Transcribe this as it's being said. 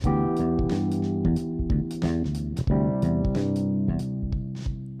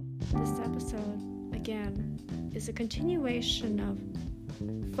a continuation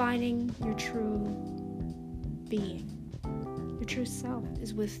of finding your true being. Your true self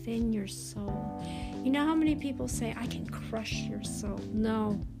is within your soul. You know how many people say, I can crush your soul?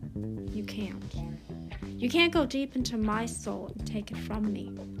 No, you can't. You can't go deep into my soul and take it from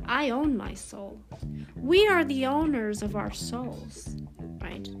me. I own my soul. We are the owners of our souls,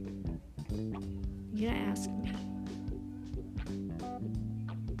 right? You're gonna ask me,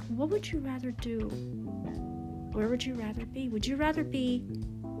 what would you rather do? Where would you rather be? Would you rather be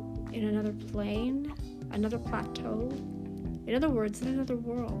in another plane, another plateau? In other words, in another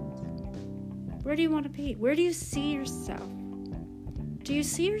world? Where do you want to be? Where do you see yourself? Do you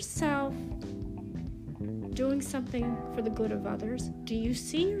see yourself doing something for the good of others? Do you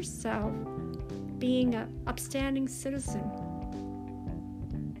see yourself being an upstanding citizen?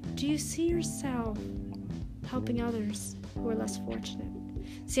 Do you see yourself helping others who are less fortunate?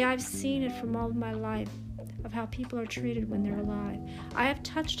 See, I've seen it from all of my life of how people are treated when they're alive. I have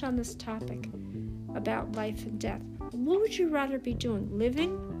touched on this topic about life and death. What would you rather be doing?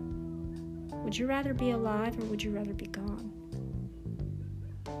 Living? Would you rather be alive or would you rather be gone?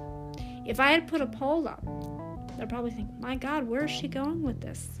 If I had put a poll up, they'd probably think, my God, where is she going with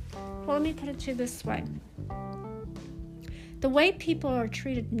this? Well, let me put it to you this way. The way people are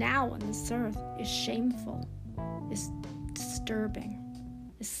treated now on this earth is shameful, is disturbing,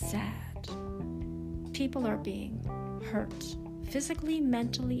 is sad. People are being hurt, physically,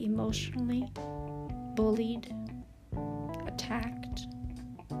 mentally, emotionally, bullied, attacked.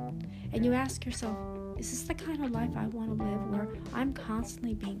 And you ask yourself, is this the kind of life I want to live where I'm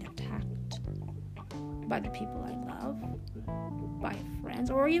constantly being attacked by the people I love, by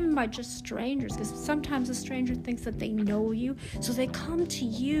friends, or even by just strangers? Because sometimes a stranger thinks that they know you, so they come to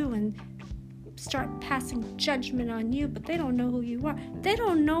you and start passing judgment on you, but they don't know who you are. They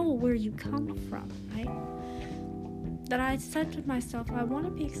don't know where you come from, right? That I said to myself, I want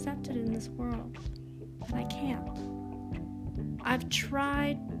to be accepted in this world, and I can't. I've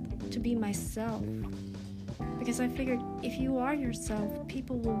tried to be myself because I figured if you are yourself,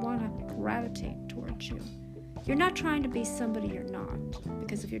 people will want to gravitate towards you. You're not trying to be somebody you're not,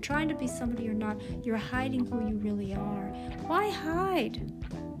 because if you're trying to be somebody you're not, you're hiding who you really are. Why hide?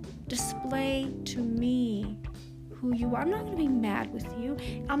 Display to me who you are. I'm not going to be mad with you.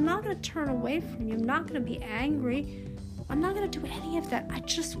 I'm not going to turn away from you. I'm not going to be angry. I'm not going to do any of that. I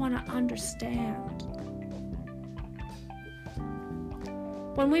just want to understand.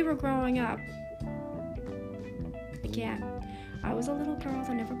 When we were growing up, again, I was a little girl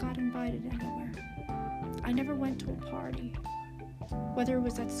that never got invited anywhere. I never went to a party. Whether it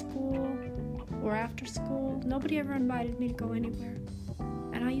was at school or after school, nobody ever invited me to go anywhere.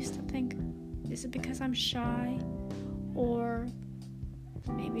 And I used to think, is it because I'm shy? Or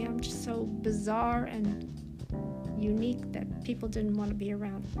maybe I'm just so bizarre and unique that people didn't want to be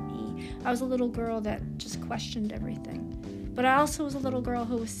around me. I was a little girl that just questioned everything. But I also was a little girl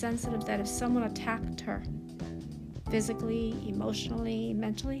who was sensitive that if someone attacked her, physically, emotionally,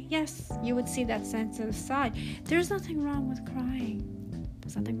 mentally, yes, you would see that sensitive side. There's nothing wrong with crying.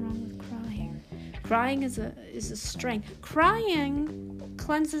 There's nothing wrong with crying. Crying is a strength. Crying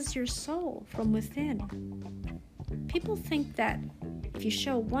cleanses your soul from within. People think that if you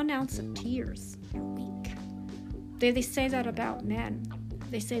show 1 ounce of tears, you're weak. They say that about men.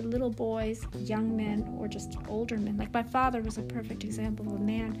 They say little boys, young men, or just older men. Like my father was a perfect example of a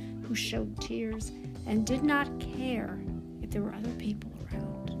man who showed tears and did not care if there were other people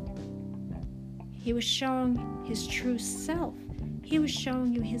around. He was showing his true self. He was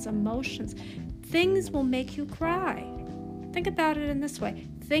showing you his emotions. Things will make you cry. Think about it in this way.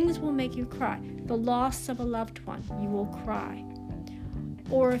 Things will make you cry. The loss of a loved one, you will cry.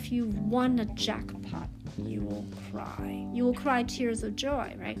 Or if you've won a jackpot, you will cry. You will cry tears of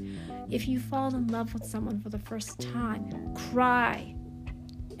joy, right? If you fall in love with someone for the first time, cry.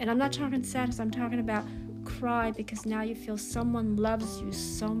 And I'm not talking sadness, I'm talking about cry because now you feel someone loves you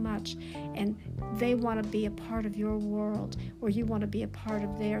so much and they want to be a part of your world or you want to be a part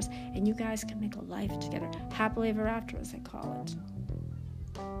of theirs and you guys can make a life together. Happily ever after, as they call it.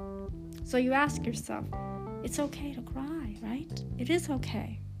 So you ask yourself, it's okay to cry, right? It is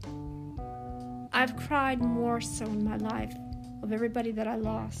okay. I've cried more so in my life of everybody that I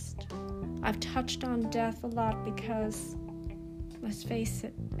lost. I've touched on death a lot because, let's face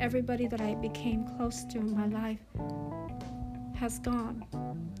it, everybody that I became close to in my life has gone.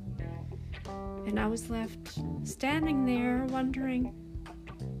 And I was left standing there wondering,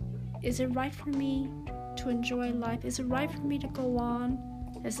 is it right for me to enjoy life? Is it right for me to go on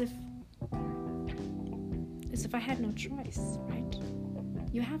as if I had no choice, right?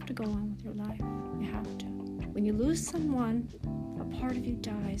 You have to go on with your life. You have to. When you lose someone, a part of you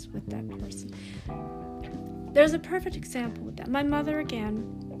dies with that person. There's a perfect example with that. My mother,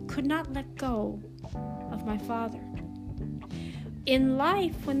 again, could not let go of my father. In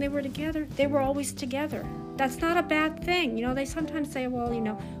life, when they were together, they were always together. That's not a bad thing. They sometimes say,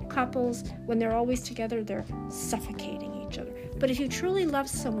 well, couples, when they're always together, they're suffocating each other. But if you truly love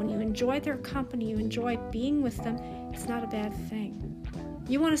someone, you enjoy their company, you enjoy being with them, it's not a bad thing.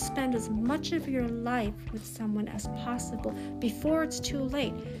 You want to spend as much of your life with someone as possible before it's too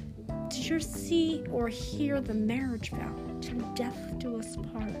late. Did you see or hear the marriage vow? Till death do us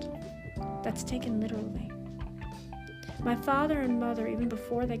part. That's taken literally. My father and mother, even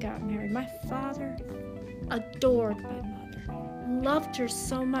before they got married, my father adored my mother, loved her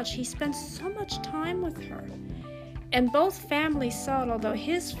so much. He spent so much time with her. And both families saw it, although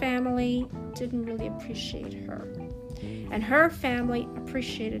his family didn't really appreciate her. And her family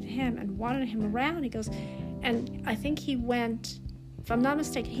appreciated him and wanted him around. He goes, and I think he went, if I'm not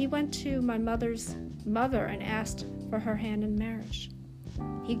mistaken, he went to my mother's mother and asked for her hand in marriage.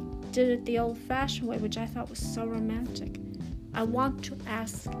 He did it the old-fashioned way, which I thought was so romantic. I want to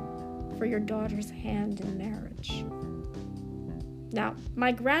ask for your daughter's hand in marriage. Now,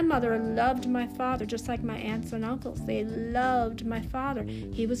 my grandmother loved my father, just like my aunts and uncles. They loved my father.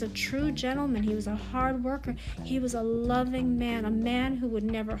 He was a true gentleman. He was a hard worker. He was a loving man, a man who would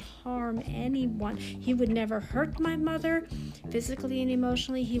never harm anyone. He would never hurt my mother physically and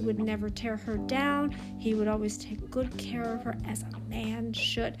emotionally. He would never tear her down. He would always take good care of her as a man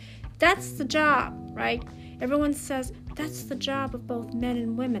should. That's the job, right? Everyone says that's the job of both men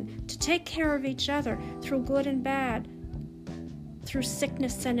and women, to take care of each other through good and bad, through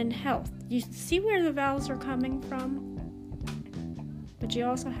sickness and in health. You see where the vows are coming from? But you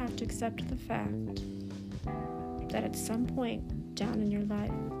also have to accept the fact that at some point down in your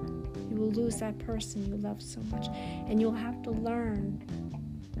life, you will lose that person you love so much. And you'll have to learn.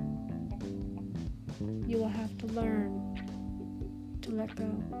 You will have to learn to let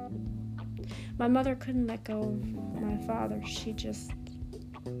go. My mother couldn't let go of my father. She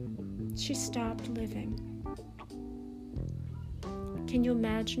stopped living. Can you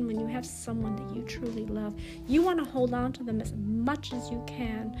imagine when you have someone that you truly love, you want to hold on to them as much as you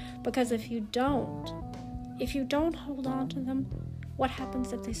can, because if you don't hold on to them, what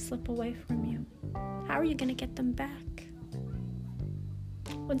happens if they slip away from you? How are you going to get them back?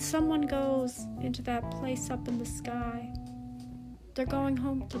 When someone goes into that place up in the sky, they're going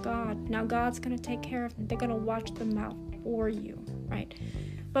home to God. Now God's going to take care of them. They're going to watch them out for you, right?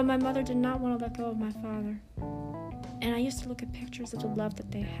 But my mother did not want to let go of my father. And I used to look at pictures of the love that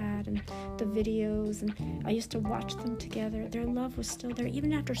they had and the videos, and I used to watch them together. Their love was still there.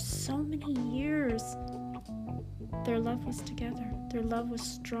 Even after so many years, their love was together. Their love was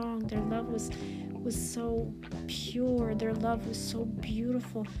strong. Their love was so pure. Their love was so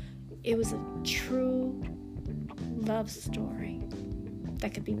beautiful. It was a true love story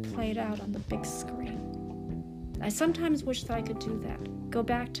that could be played out on the big screen. I sometimes wish that I could do that. Go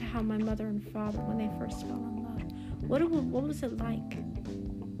back to how my mother and father, when they first fell in love. What was it like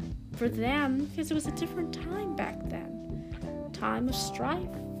for them? Because it was a different time back then. Time of strife,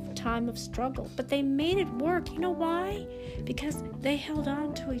 time of struggle. But they made it work. You know why? Because they held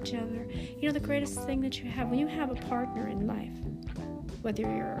on to each other. The greatest thing that you have, when you have a partner in life, whether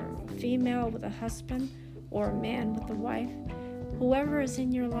you're a female with a husband or a man with a wife, whoever is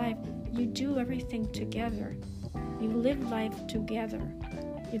in your life, you do everything together. You live life together.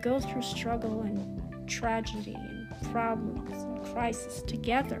 You go through struggle and tragedy and problems and crisis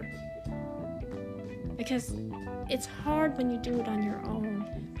together, because it's hard when you do it on your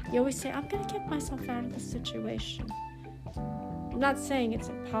own. You always say, I'm going to get myself out of the situation. I'm not saying it's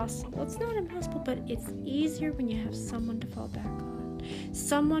impossible. It's not impossible, but it's easier when you have someone to fall back on,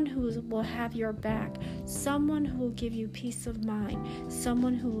 someone who will have your back, someone who will give you peace of mind,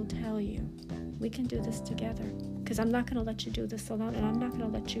 someone who will tell you, we can do this together, because I'm not going to let you do this alone, and I'm not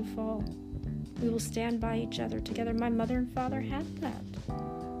going to let you fall. We will stand by each other together. My mother and father had that.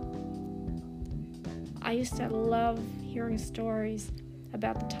 I used to love hearing stories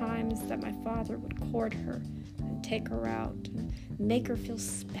about the times that my father would court her and take her out and make her feel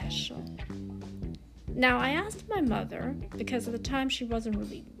special. Now, I asked my mother, because at the time she wasn't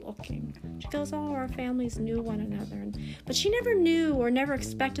really looking. She goes, our families knew one another. But she never knew or never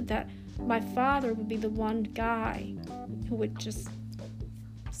expected that my father would be the one guy who would just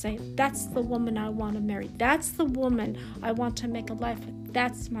say, that's the woman I want to marry. That's the woman I want to make a life with.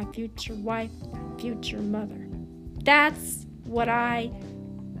 That's my future wife, future mother. That's what I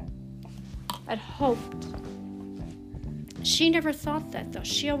had hoped She never thought that, though.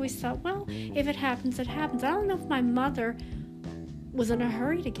 She always thought, well, if it happens, it happens. I don't know if my mother was in a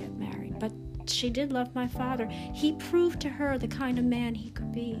hurry to get married, but she did love my father. He proved to her the kind of man he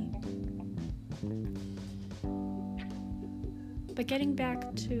could be. But getting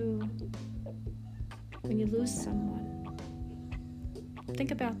back to when you lose someone,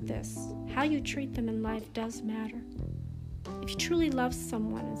 think about this. How you treat them in life does matter. If you truly love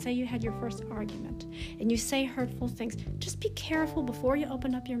someone and say you had your first argument and you say hurtful things, just be careful before you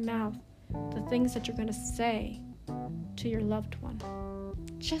open up your mouth the things that you're going to say to your loved one.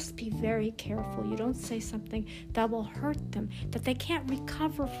 Just be very careful. You don't say something that will hurt them, that they can't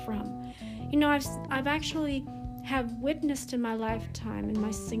recover from. You know, I've actually have witnessed in my lifetime, in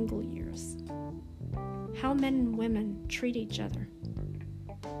my single years, how men and women treat each other.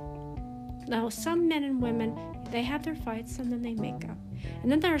 Now, some men and women, they have their fights and then they make up. And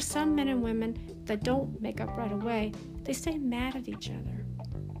then there are some men and women that don't make up right away. They stay mad at each other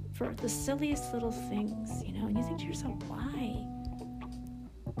for the silliest little things, you know, and you think to yourself, why?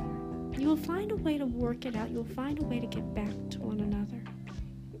 You will find a way to work it out. You will find a way to get back to one another.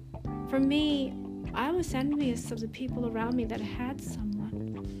 For me, I was envious of the people around me that had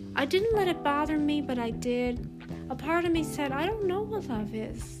someone. I didn't let it bother me, but I did. A part of me said, I don't know what love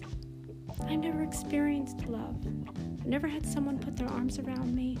is. I never experienced love. I never had someone put their arms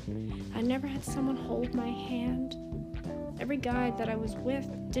around me. I never had someone hold my hand. Every guy that I was with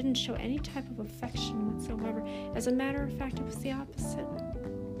didn't show any type of affection whatsoever. As a matter of fact, it was the opposite.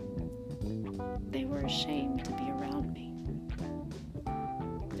 They were ashamed to be around me.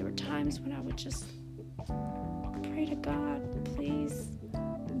 There were times when I would just pray to God, please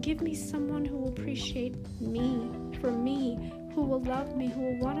give me someone who will appreciate me, for me, who will love me, who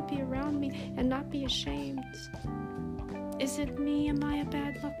will want to be around me and not be ashamed. Is it me? Am I a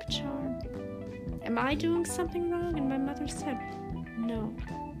bad luck charm? Am I doing something wrong? And my mother said, no.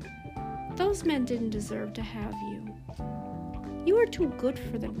 Those men didn't deserve to have you. You are too good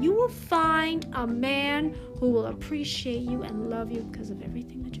for them. You will find a man who will appreciate you and love you because of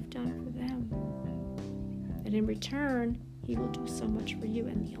everything that you've done for them. And in return, he will do so much for you.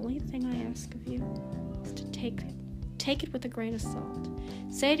 And the only thing I ask of you is to take it with a grain of salt.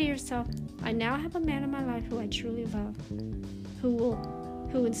 Say to yourself, I now have a man in my life who I truly love,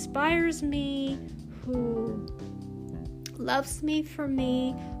 who inspires me, who loves me for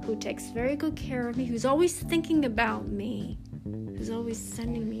me, who takes very good care of me, who's always thinking about me, who's always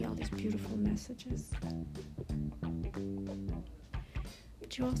sending me all these beautiful messages.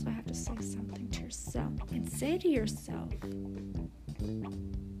 But you also have to say something to yourself, and say to yourself,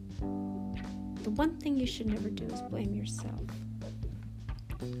 the one thing you should never do is blame yourself.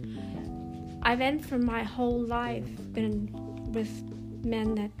 I've for my whole life been with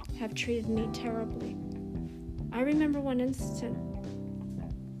men that have treated me terribly. I remember one instant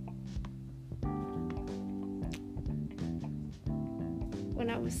when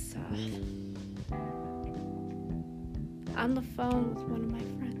I was on the phone with one of my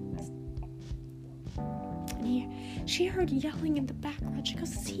friends. And she heard yelling in the background. She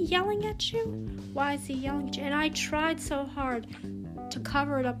goes, is he yelling at you? Why is he yelling at you? And I tried so hard to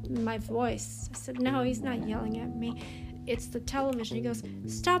cover it up in my voice. I said, no, he's not yelling at me. It's the television. He goes,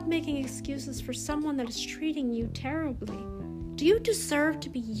 stop making excuses for someone that is treating you terribly. Do you deserve to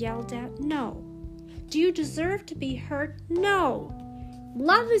be yelled at? No. Do you deserve to be hurt? No.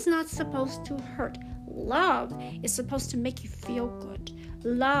 Love is not supposed to hurt. Love is supposed to make you feel good.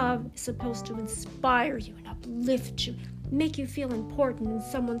 Love is supposed to inspire you and uplift you, make you feel important in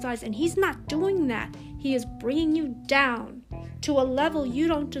someone's eyes. And he's not doing that. He is bringing you down to a level you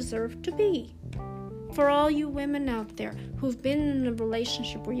don't deserve to be. For all you women out there who've been in a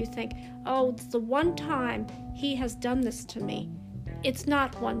relationship where you think, oh, it's the one time he has done this to me. It's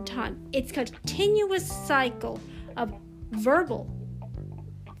not one time. It's a continuous cycle of verbal,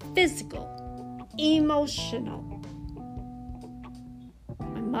 physical, emotional.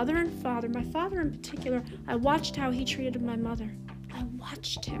 My father in particular, I watched how he treated my mother. I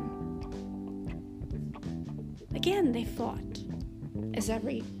watched him. Again, they fought, as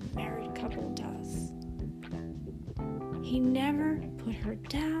every married couple does. He never put her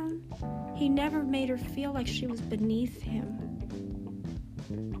down. He never made her feel like she was beneath him.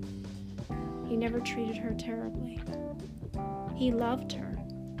 He never treated her terribly. He loved her.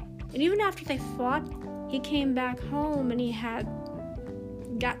 And even after they fought, he came back home and he had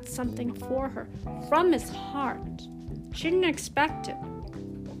got something for her from his heart. She didn't expect it,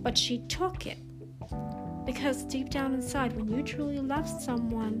 but she took it. Because deep down inside, when you truly love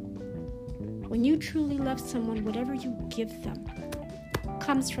someone, whatever you give them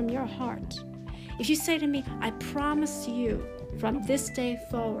comes from your heart. If you say to me, I promise you from this day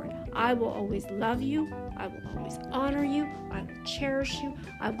forward, I will always love you, I will always honor you, I will cherish you,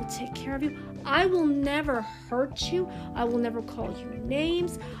 I will take care of you, I will never hurt you, I will never call you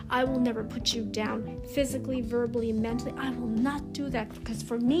names, I will never put you down physically, verbally, mentally. I will not do that, because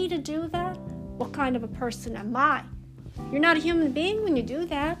for me to do that, what kind of a person am I? You're not a human being when you do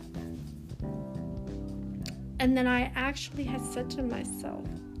that. And then I actually had said to myself,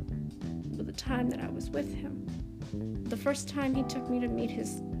 by the time that I was with him, the first time he took me to meet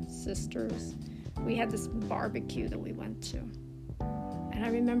his sisters, we had this barbecue that we went to. And I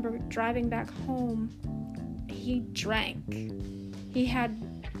remember driving back home, he drank. He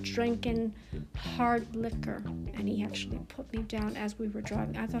had drinking hard liquor, and he actually put me down as we were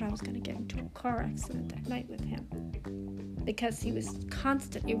driving. I thought I was going to get into a car accident that night with him, because he was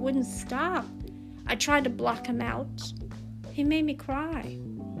constant. It wouldn't stop. I tried to block him out. He made me cry.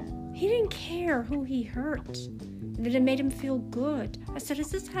 He didn't care who he hurt, that it made him feel good. I said,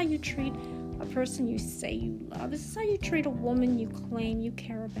 is this how you treat a person you say you love? Is this how you treat a woman you claim you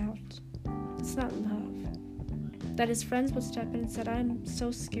care about? It's not love. That his friends would step in and said, I'm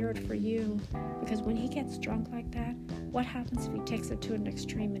so scared for you, because when he gets drunk like that, what happens if he takes it to an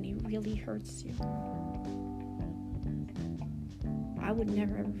extreme and he really hurts you? I would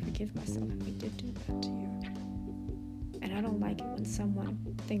never ever forgive myself if he did do that to you. And I don't like it when someone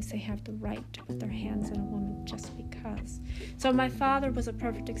thinks they have the right to put their hands on a woman just because. So my father was a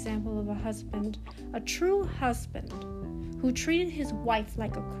perfect example of a husband, a true husband, who treated his wife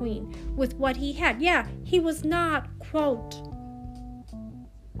like a queen with what he had. Yeah, he was not, quote,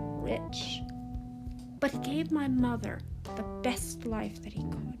 rich, but he gave my mother the best life that he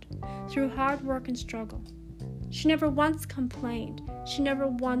could through hard work and struggle. She never once complained. She never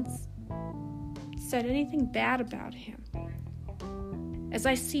once said anything bad about him. As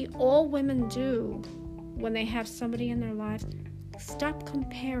I see all women do when they have somebody in their lives, stop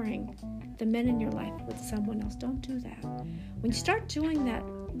comparing the men in your life with someone else. Don't do that. When you start doing that,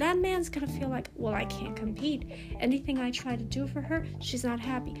 that man's going to feel like, well, I can't compete. Anything I try to do for her, she's not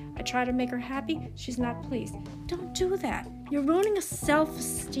happy. I try to make her happy, she's not pleased. Don't do that. You're ruining a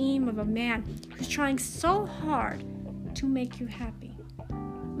self-esteem of a man who's trying so hard to make you happy.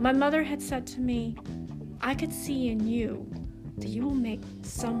 My mother had said to me, I could see in you that you will make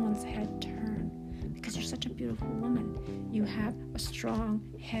someone's head turn, because you're such a beautiful woman. You have a strong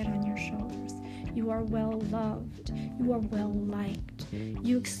head on your shoulders. You are well loved. You are well liked.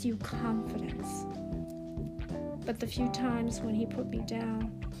 You exude confidence. But the few times when he put me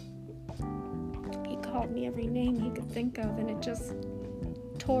down, he called me every name he could think of, and it just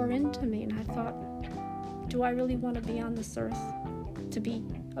tore into me. And I thought, do I really want to be on this earth to be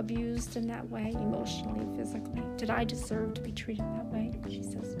abused in that way, emotionally, physically? Did I deserve to be treated that way? She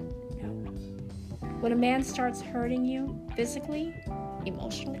says, no. When a man starts hurting you physically,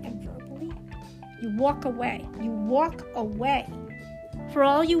 emotionally, and verbally, you walk away. You walk away. For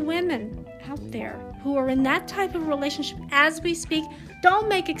all you women out there who are in that type of relationship as we speak, don't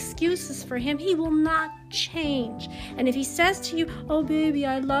make excuses for him. He will not change. And if he says to you, oh baby,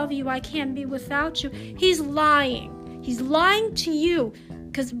 I love you, I can't be without you, he's lying. He's lying to you,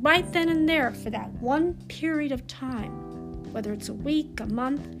 because right then and there, for that one period of time, whether it's a week, a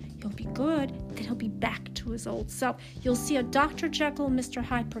month, he'll be good, then he'll be back to his old self. You'll see a Dr. Jekyll, Mr.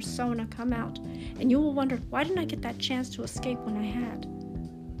 Hyde persona come out, and you will wonder, why didn't I get that chance to escape when I had?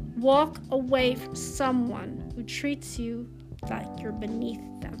 Walk away from someone who treats you like you're beneath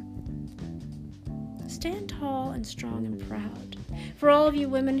them. Stand tall and strong and proud. For all of you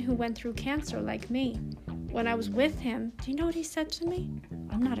women who went through cancer like me, when I was with him, do you know what he said to me?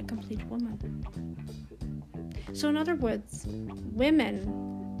 I'm not a complete woman. So in other words,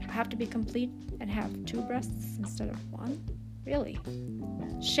 women have to be complete and have 2 breasts instead of 1? Really?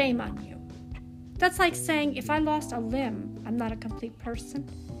 Shame on you. That's like saying, if I lost a limb, I'm not a complete person.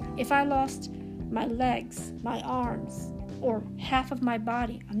 If I lost my legs, my arms, or half of my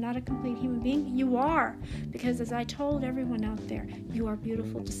body, I'm not a complete human being. You are. Because as I told everyone out there, you are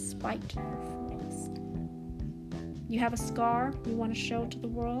beautiful despite your flaws. You have a scar you want to show to the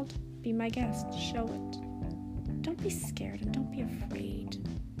world? Be my guest. Show it. Don't be scared and don't be afraid.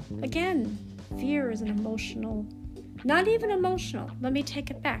 Again, fear is an emotional, not even emotional. Let me take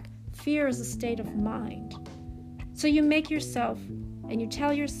it back. Fear is a state of mind. So you make yourself and you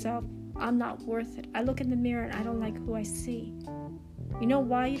tell yourself, I'm not worth it. I look in the mirror and I don't like who I see. You know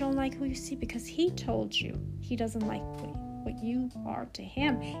why you don't like who you see? Because he told you he doesn't like what you are to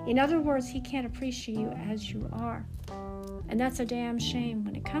him. In other words, he can't appreciate you as you are. And that's a damn shame.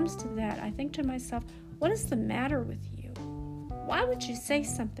 When it comes to that, I think to myself, what is the matter with you? Why would you say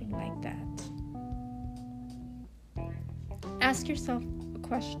something like that? Ask yourself a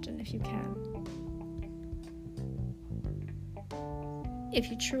question if you can. If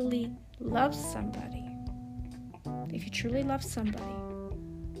you truly love somebody,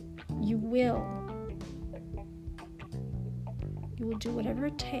 you will do whatever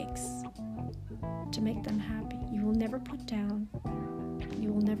it takes to make them happy. You will never put down.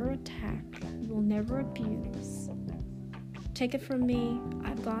 You will never attack. You will never abuse. Take it from me,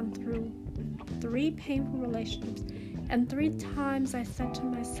 I've gone through 3 painful relationships, and 3 times I said to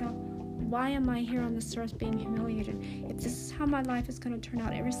myself, why am I here on this earth being humiliated? If this is how my life is going to turn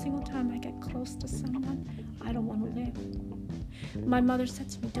out every single time I get close to someone, I don't want to live. My mother said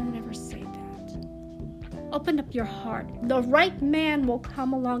to me, don't ever say that. Open up your heart. The right man will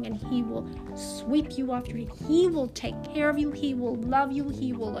come along and he will sweep you off your feet. He will take care of you. He will love you.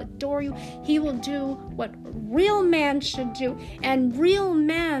 He will adore you. He will do what real man should do. And real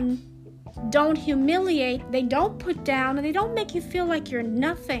men don't humiliate. They don't put down, and they don't make you feel like you're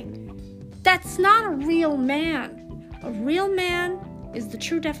nothing. That's not a real man. A real man is the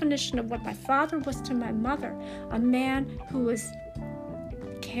true definition of what my father was to my mother. A man who is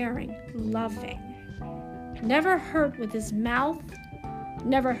caring, loving, never hurt with his mouth,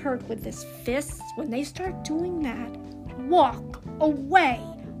 never hurt with his fists. When they start doing that, walk away.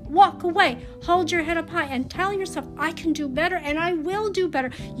 Walk away. Hold your head up high and tell yourself, I can do better and I will do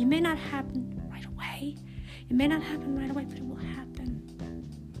better. It may not happen right away. But it will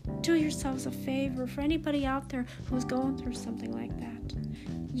happen. Do yourselves a favor. For anybody out there who's going through something like that,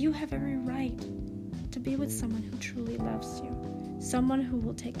 you have every right to be with someone who truly loves you. Someone who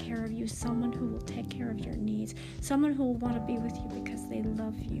will take care of you, someone who will take care of your needs, someone who will want to be with you because they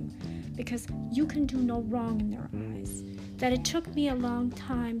love you, because you can do no wrong in their eyes. That it took me a long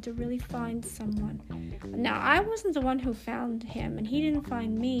time to really find someone. Now, I wasn't the one who found him, and he didn't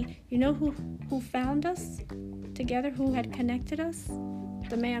find me. You know who found us together, who had connected us?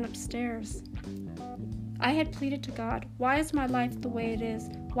 The man upstairs. I had pleaded to God, why is my life the way it is?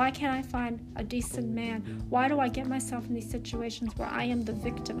 Why can't I find a decent man? Why do I get myself in these situations where I am the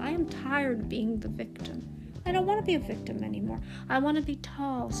victim? I am tired of being the victim. I don't want to be a victim anymore. I want to be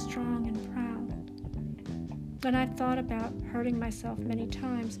tall, strong, and proud. And I thought about hurting myself many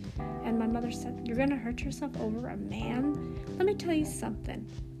times, and my mother said, you're going to hurt yourself over a man? Let me tell you something.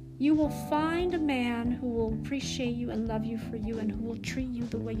 You will find a man who will appreciate you and love you for you, and who will treat you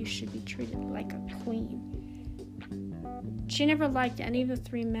the way you should be treated, like a queen. She never liked any of the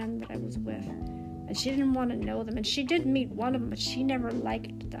 3 men that I was with, and she didn't want to know them, and she did meet one of them, but she never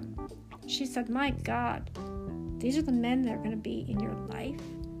liked them. She said, my God, these are the men that are going to be in your life?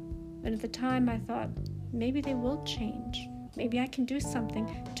 And at the time I thought, maybe they will change. Maybe I can do something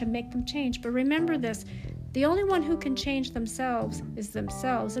to make them change. But remember this, the only one who can change themselves is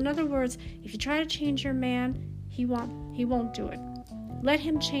themselves. In other words, if you try to change your man, he won't do it. Let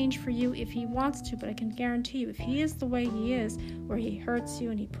him change for you if he wants to, but I can guarantee you, if he is the way he is, where he hurts you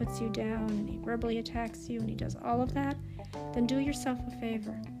and he puts you down and he verbally attacks you and he does all of that, then do yourself a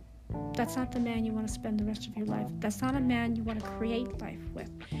favor. That's not the man you want to spend the rest of your life. That's not a man you want to create life with.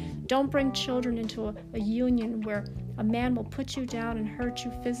 Don't bring children into a union where a man will put you down and hurt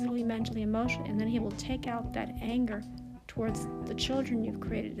you physically, mentally, emotionally, and then he will take out that anger towards the children you've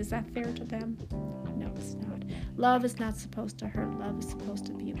created. Is that fair to them? No, it's not. Love is not supposed to hurt. Love is supposed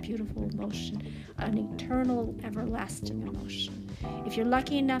to be a beautiful emotion, an eternal, everlasting emotion. If you're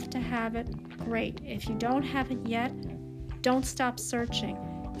lucky enough to have it, great. If you don't have it yet, don't stop searching.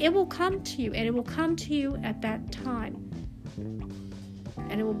 It will come to you, and it will come to you at that time.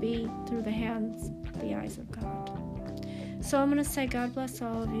 And it will be through the hands, the eyes of God. So I'm going to say, God bless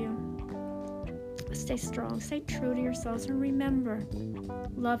all of you. Stay strong, stay true to yourselves, and remember,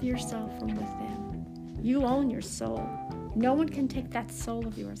 love yourself from within. You own your soul. No one can take that soul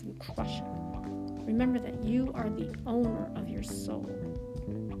of yours and crush it. Remember that you are the owner of your soul.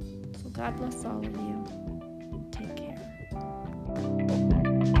 So God bless all of you.